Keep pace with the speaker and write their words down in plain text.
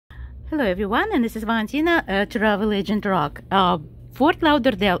Hello everyone, and this is Valentina, travel agent rock. Fort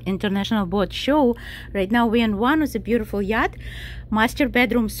Lauderdale International Boat Show. Right now we're in one with a beautiful yacht, master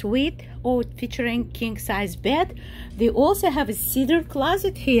bedroom suite, featuring king size bed. They also have a cedar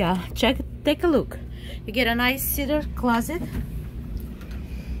closet here. Take a look. You get a nice cedar closet,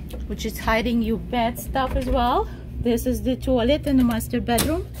 which is hiding your bed stuff as well. This is the toilet in the master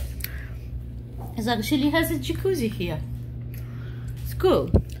bedroom. It actually has a jacuzzi here. It's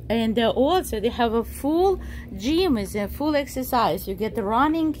cool. And also they have a full gym, is a full exercise. You get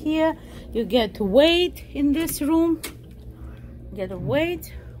running here, you get weight in this room, get a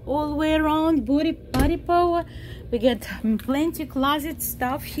weight all the way around, body power. We get plenty closet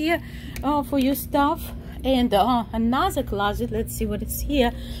stuff here for your stuff. And another closet, let's see what is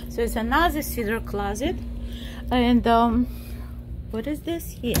here. So it's another cedar closet. And what is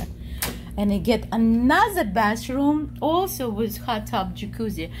this here? And you get another bathroom also with hot tub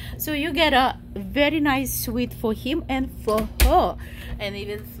jacuzzi. So you get a very nice suite for him and for her, and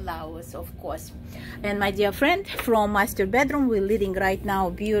even flowers, of course. And my dear friend, from master bedroom we're leading right now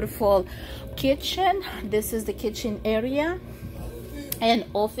beautiful kitchen. This is the kitchen area and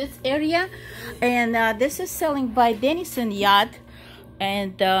office area, and this is selling by Denison Yacht.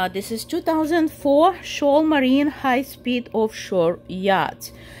 And this is 2004 Shoal Marine high-speed offshore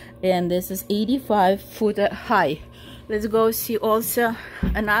yacht. And this is 85-foot high. Let's go see also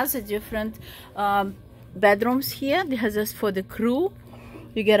another different bedrooms here. This is for the crew.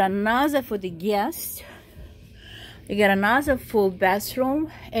 You get another for the guests. You get another full bathroom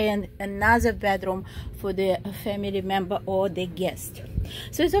and another bedroom for the family member or the guest.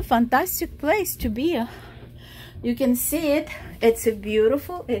 So it's a fantastic place to be. You can see it. It's a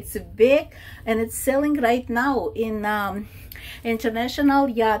beautiful, it's a big, and it's selling right now in International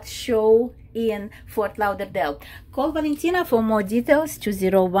Yacht Show in Fort Lauderdale. Call Valentina for more details,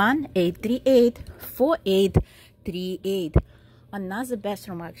 201-838-4838. Another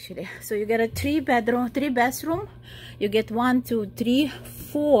bathroom actually. So you get a three bathroom. You get 1, 2, 3,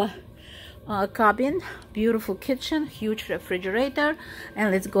 4 cabin, beautiful kitchen, huge refrigerator,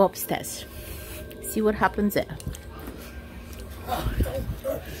 and let's go upstairs. See what happens there. I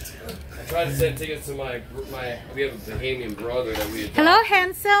tried to send tickets to we have a Bahamian brother that we adopt. Hello,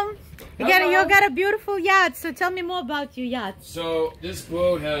 handsome. You got a beautiful yacht, so tell me more about your yacht. So this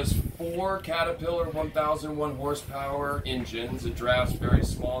boat has 4 Caterpillar 1001 horsepower engines. It drafts very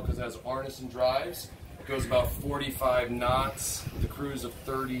small because it has arneson drives. It goes about 45 knots with a cruise of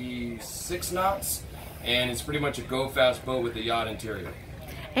 36 knots, and it's pretty much a go-fast boat with a yacht interior.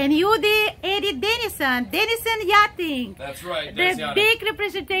 And you the Eddie Denison Yachting. That's right. The big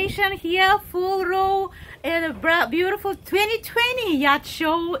representation here, full row, and a beautiful 2020 yacht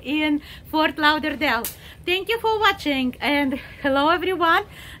show in Fort Lauderdale. Thank you for watching, and hello everyone.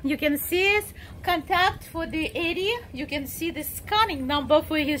 You can see his contact for the Eddie. You can see the scanning number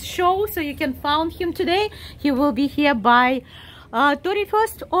for his show, so you can find him today. He will be here by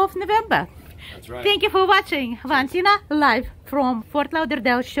 31st of November. That's right. Thank you for watching. Valentina live from Fort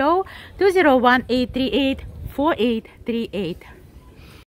Lauderdale show, 201-838-4838.